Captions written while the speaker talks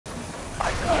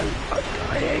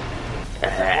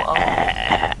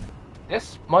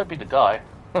This might be the guy.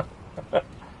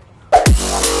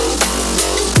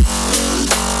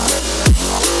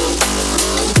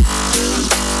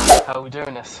 How are we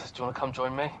doing this? Do you want to come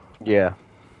join me? Yeah.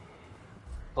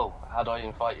 Oh, how do I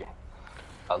invite you?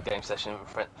 Oh, game session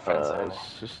with friends only.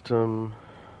 System.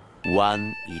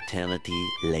 One eternity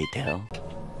later.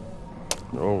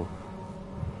 Oh.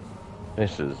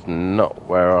 This is not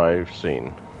where I've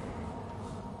seen.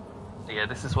 Yeah,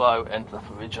 this is where I ended up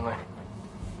originally.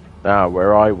 Ah,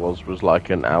 where I was like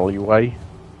an alleyway.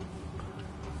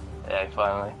 Yeah,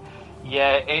 finally.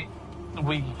 Yeah,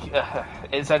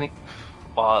 it's only,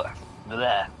 well,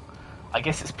 there. I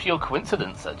guess it's pure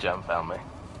coincidence that Jan found me.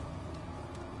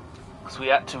 Because we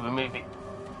had to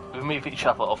remove each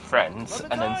other off friends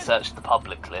and then search the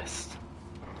public list.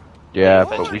 Yeah,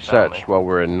 but we searched while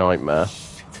we're in Nightmare.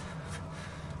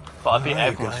 But I think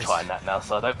everyone's trying that now,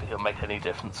 so I don't think it'll make any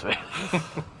difference really.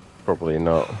 Probably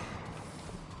not.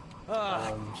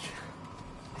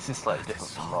 This is slightly different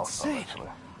from last time, actually.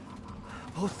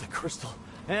 Both the crystal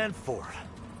and Ford.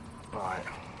 Right.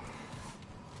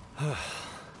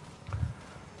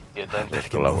 Yeah, don't It's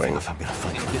glowing.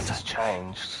 This has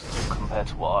changed compared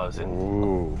to what I was in.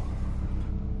 Ooh.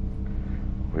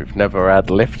 We've never had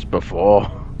lifts before.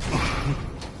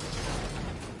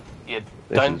 Yeah,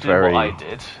 don't do what I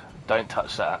did. Don't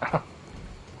touch that.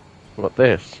 What,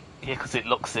 this? Yeah, because it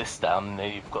locks this down and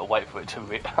then you've got to wait for it to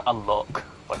unlock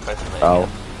by pressing it Oh.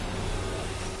 again.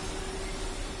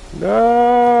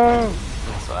 No!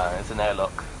 That's right, it's an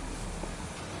airlock.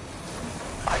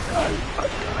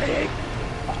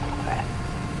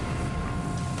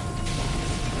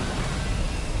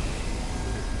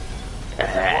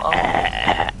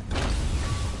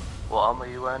 What armor are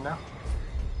you wearing now?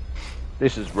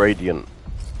 This is Radiant.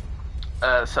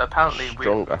 So apparently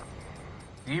Stronger.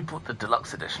 you bought the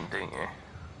deluxe edition, didn't you?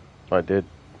 I did.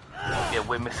 Yeah,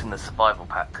 we're missing the survival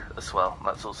pack as well.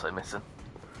 That's also missing.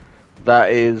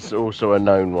 That is also a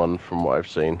known one from what I've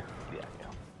seen. Yeah.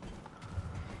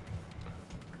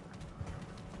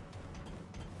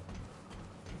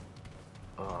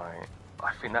 Alright,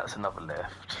 I think that's another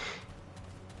lift.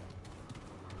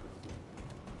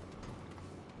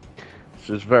 This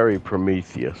is very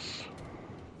Prometheus.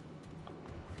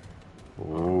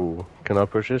 Ooh, can I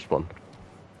push this one?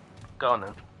 Go on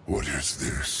then. What is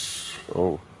this?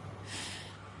 Oh,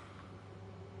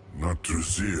 Not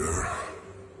Druzir.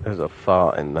 there's a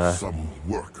fart in there. Some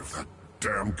work of that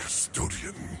damn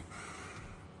custodian.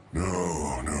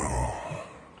 No.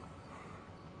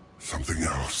 Something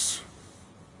else.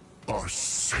 A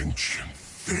sentient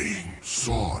thing.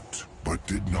 Sought, but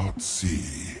did not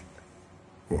see.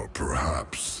 Or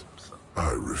perhaps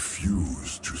I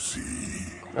refuse to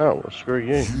see. Oh, well, screw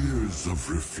you. Years of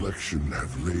reflection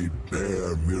have laid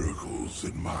bare miracles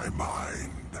in my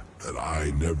mind that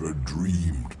I never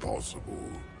dreamed possible.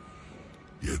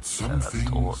 Yet some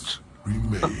things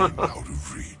remain out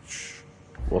of reach.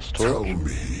 What's Tell torch?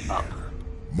 me,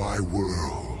 my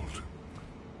world,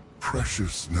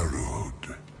 precious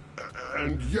Nerud,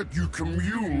 and yet you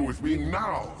commune with me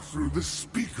now through the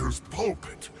speaker's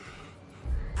pulpit.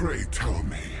 Pray tell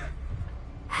me,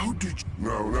 how did you...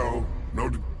 No,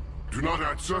 do not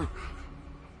answer.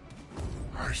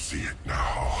 I see it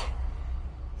now.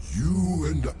 You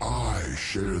and I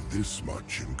share this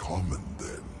much in common,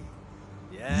 then.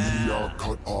 Yeah. We are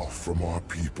cut off from our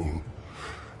people,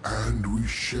 and we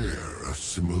share a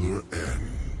similar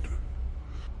end.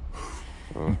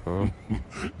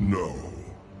 No.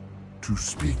 To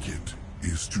speak it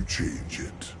is to change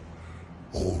it.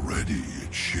 Already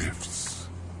it shifts.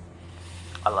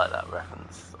 I like that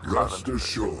reference. I can't Rest remember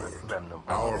assured, Remnant.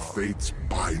 our fates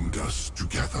bind us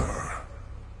together.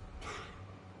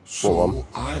 What one? So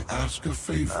I ask a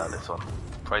favor, This one.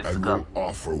 Praise the and gun. will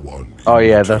offer one. Oh in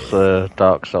yeah, return. that's a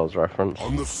Dark Souls reference.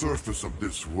 On the surface of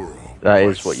this world, That lie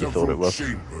is what you thought it several was.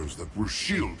 chambers that were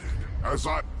shielded.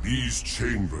 These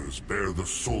chambers bear the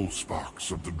soul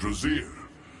sparks of the Druzir.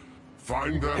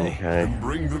 Find them Okay. and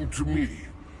bring them to me.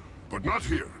 But not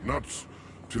here, not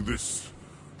to this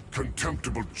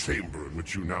contemptible chamber in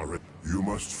which you now You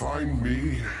must find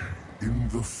me in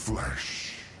the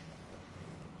flesh.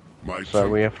 My So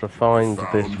we have to find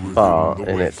found this within fart the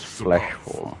in its wastes flesh above.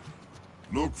 form.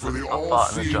 Look for the fart in the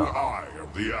all-seeing jar. eye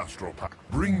of the astral pack.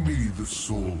 Bring me the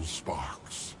soul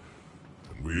sparks,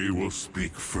 and we will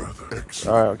speak further.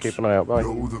 Excellent. Alright, I'll keep an eye out, bye.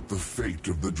 Know that the fate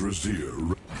of the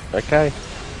Druzir. Okay,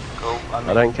 Cool.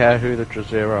 I don't care who the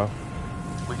Druzir are.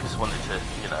 We just wanted to,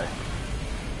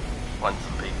 find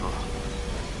some people.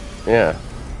 Yeah.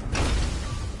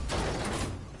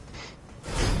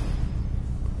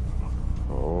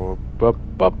 Bup,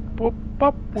 bup, bup,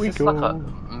 bup, we Is this go. like a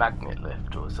magnet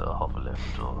lift or is it a hover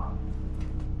lift or?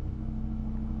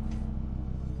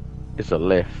 It's a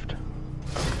lift.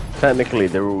 Technically,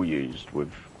 they're all used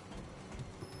with.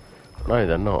 No,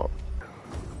 they're not.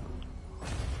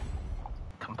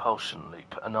 Compulsion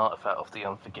loop, an artifact of the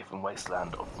unforgiving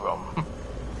wasteland of Rom.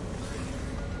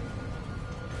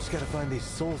 Just gotta find these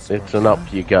soul sparks. It's an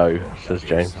up you go, says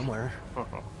James. Somewhere.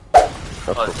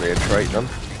 That's probably a trait then.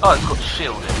 Oh, it's got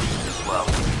shielding as well.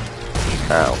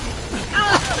 Ow.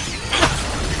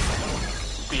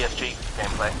 BFG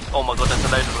gameplay. Oh my god, there's a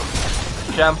load of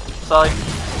them. Jam, side.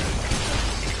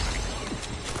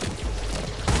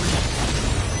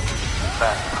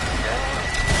 Bang. Okay.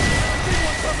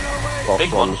 Boss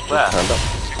Big ones one, just where? stand up.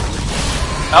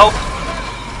 Oh!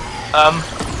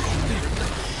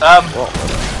 What the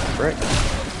frick?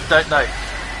 Don't know.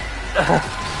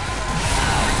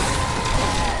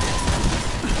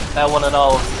 L1 and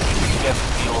R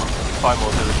against your primal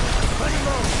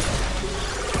ability.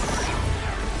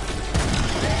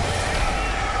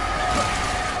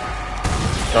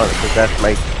 Sorry for death,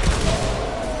 mate.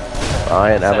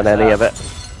 I ain't having any of it.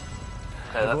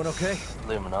 Okay, Everyone that's okay?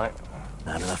 Luminite.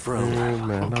 Not enough room.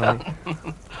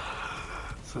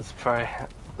 So it's probably...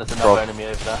 There's another Frog. enemy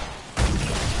over there.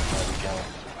 There we go.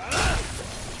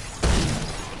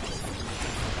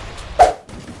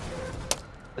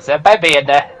 Is there a baby in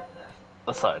there?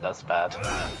 Oh, sorry, that's bad.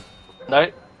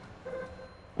 No,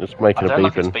 Just I making a don't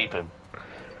like it's beeping.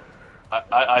 beeping.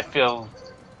 I feel...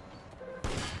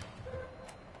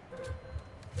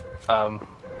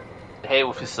 Hit it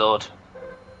with his sword.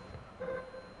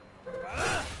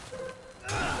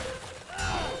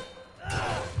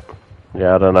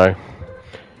 Yeah, I don't know.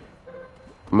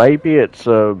 Maybe it's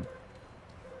a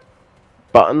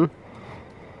button.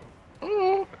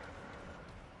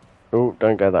 Oh,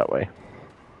 don't go that way.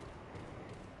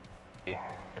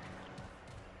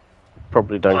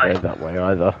 Probably don't go that way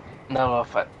either. Now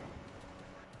I've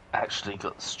actually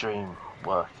got the stream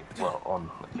working well on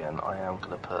again, I am going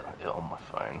to put it on my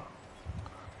phone.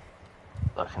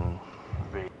 I can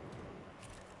read.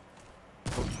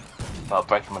 Oh,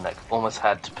 breaking my neck. Almost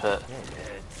had to put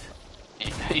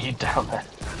you down there.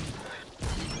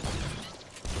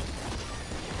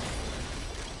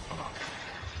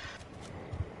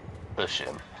 Push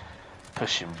him.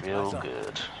 Push him real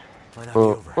good. Might not be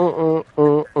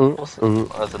over. Awesome.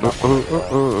 There's another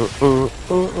one.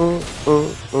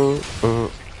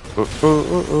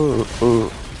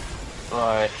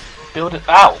 Right. Build it.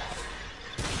 Ow!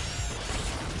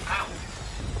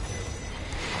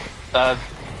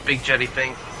 Big jelly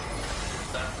thing.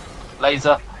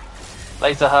 Laser.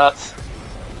 Laser hurts.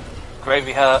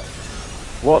 Gravy hurt.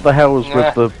 What the hell is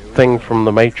with the thing from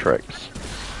the Matrix?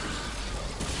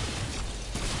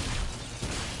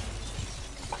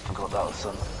 I forgot that was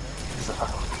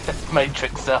some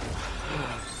Matrix stuff.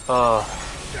 Oh.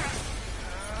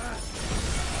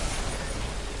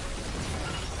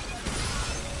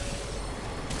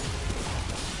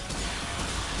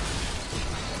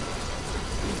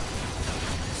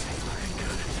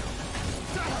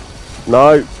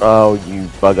 No. Oh, you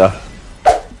bugger.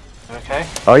 Okay.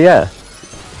 Oh yeah.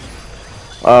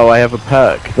 Oh, I have a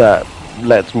perk that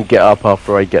lets me get up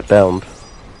after I get downed.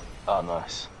 Oh,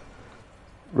 nice.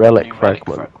 Relic New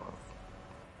fragment.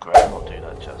 Great, we'll do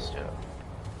that just yet.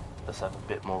 Let's have a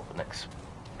bit more of an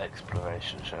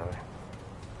exploration, shall we?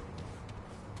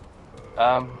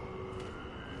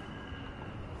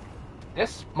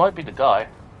 This might be the guy.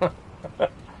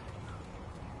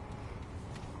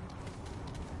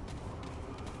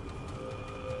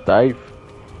 Dave.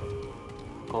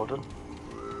 Gordon.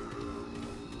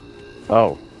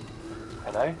 Oh.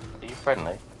 Hello? Are you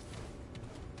friendly?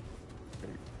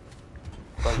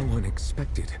 How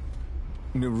unexpected.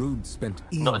 Nerude spent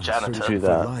Not a eons janitor. searching Do for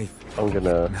that. life. I'm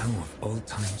gonna. Now of all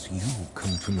times you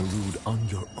come to Nerude on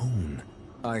your own.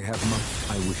 I have much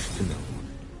I wish to know.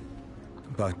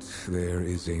 But there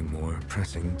is a more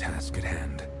pressing task at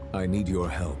hand. I need your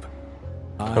help.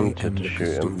 I am Tempted to the shoot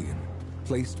him. custodian,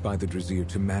 placed by the Drazir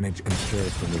to manage and care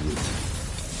for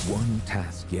Nerude. One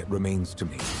task yet remains to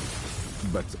me,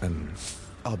 but an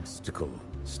obstacle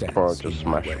stands Or just in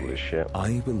smash my all way. this shit.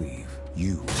 I believe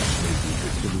you may be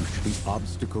the solution. The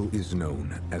obstacle is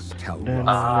known as Talra.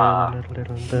 Ah,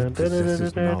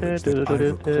 Possesses knowledge that I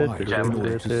require in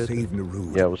order to save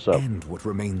Nerude Yeah, what's up? and what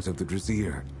remains of the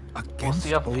Drazir. Against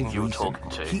the other all thing you were reason,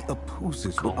 talking to? he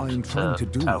opposes what called I am trying to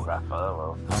do. Tell Rapper,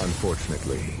 well.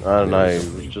 Unfortunately, I don't know, there is it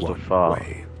was only just a one fart.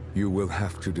 way. You will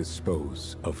have to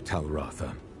dispose of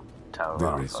Talratha. Tell There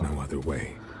Rapper. is no other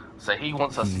way. So he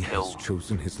wants us He to kill. has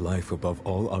chosen his life above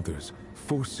all others,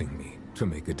 forcing me to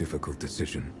make a difficult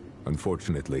decision.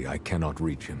 Unfortunately, I cannot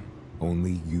reach him.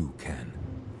 Only you can.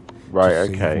 Right, To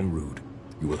save okay. Nerud,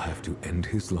 you will have to end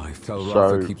his life.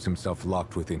 Talratha keeps himself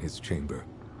locked within his chamber.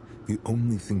 The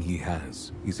only thing he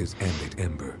has is his ambit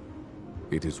ember.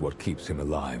 It is what keeps him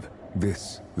alive.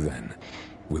 This, then,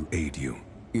 will aid you.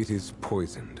 It is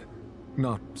poisoned.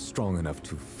 Not strong enough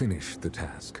to finish the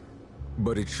task,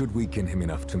 but it should weaken him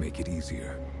enough to make it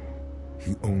easier.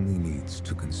 He only needs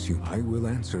to consume. I will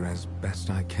answer as best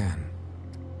I can.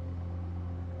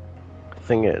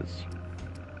 Thing is,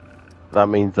 that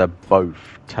means they're both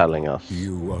telling us.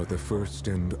 You are the first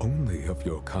and only of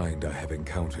your kind I have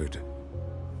encountered.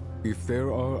 If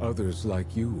there are others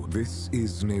like you, this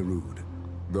is Nerud,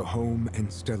 the home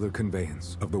and stellar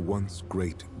conveyance of the once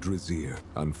great Drazir.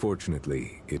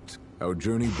 Unfortunately, our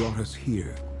journey brought us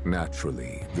here.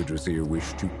 Naturally, the Drazir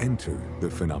wished to enter the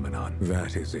phenomenon.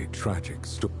 That is a tragic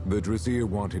story. The Drazir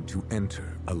wanted to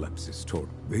enter Ep.3.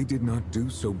 They did not do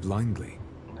so blindly.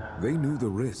 They knew the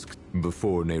risks.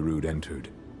 Before Nerud entered,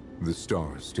 the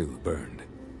stars still burned.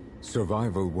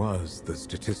 Survival was the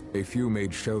statistic. A few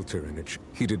made shelter in it.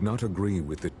 He did not agree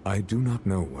with it. I do not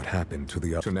know what happened to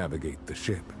to navigate the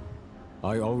ship.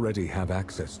 I already have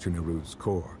access to Nerud's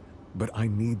core, but I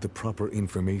need the proper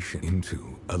information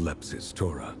into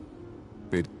Ep.3.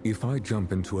 If I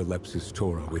jump into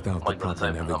Ep.3 without the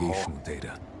proper navigational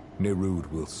data,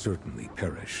 Nerud will certainly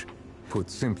perish. Put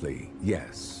simply,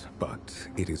 yes, but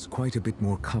it is quite a bit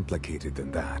more complicated than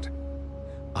that.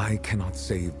 I cannot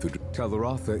save the...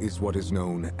 Talratha is what is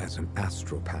known as an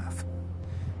astropath.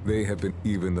 They have been...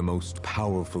 Even the most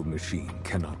powerful machine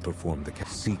cannot perform the...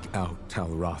 Seek out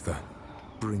Talratha.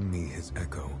 Bring me his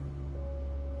echo.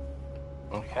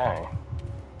 Okay.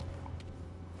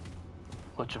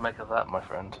 What'd you make of that, my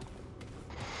friend?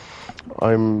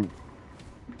 I'm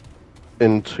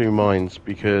in two minds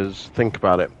because, think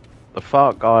about it. The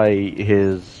fart guy,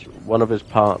 one of his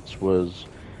parts was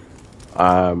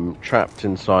trapped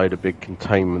inside a big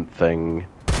containment thing,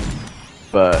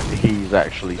 but he's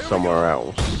actually somewhere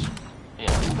else.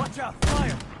 Yeah. Watch out,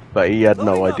 fire! But he had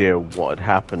no idea what had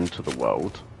happened to the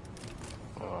world.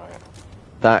 Alright.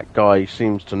 That guy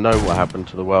seems to know what happened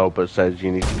to the world, but says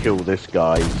you need to kill this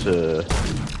guy to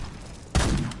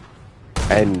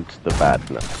end the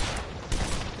badness.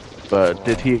 But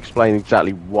did he explain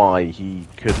exactly why he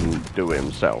couldn't do it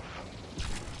himself?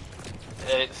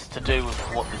 It's to do with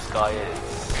what this guy is.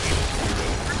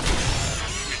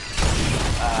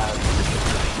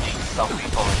 He needs somebody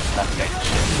following to navigate the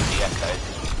ship with the echo,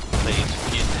 but he's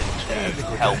refusing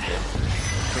to help him.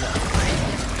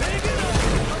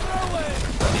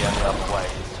 So the only other way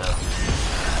is to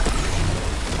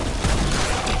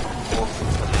force him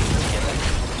to leave the image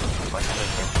by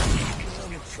killing him.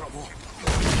 I'm in trouble.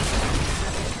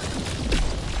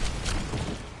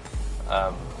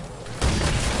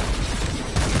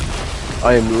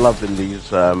 I am loving these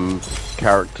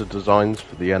character designs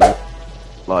for the enemy.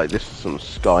 Like, this is some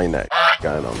Skynet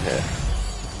going on here.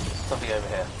 Something over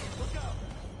here.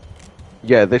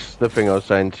 Yeah, this is the thing I was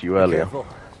saying to you earlier. Careful.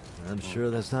 I'm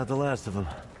sure that's not the last of them.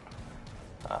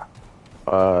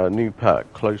 New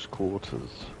pack, close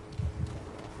quarters.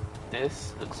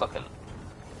 This looks like a...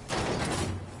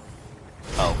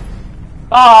 Oh.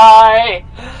 Hi!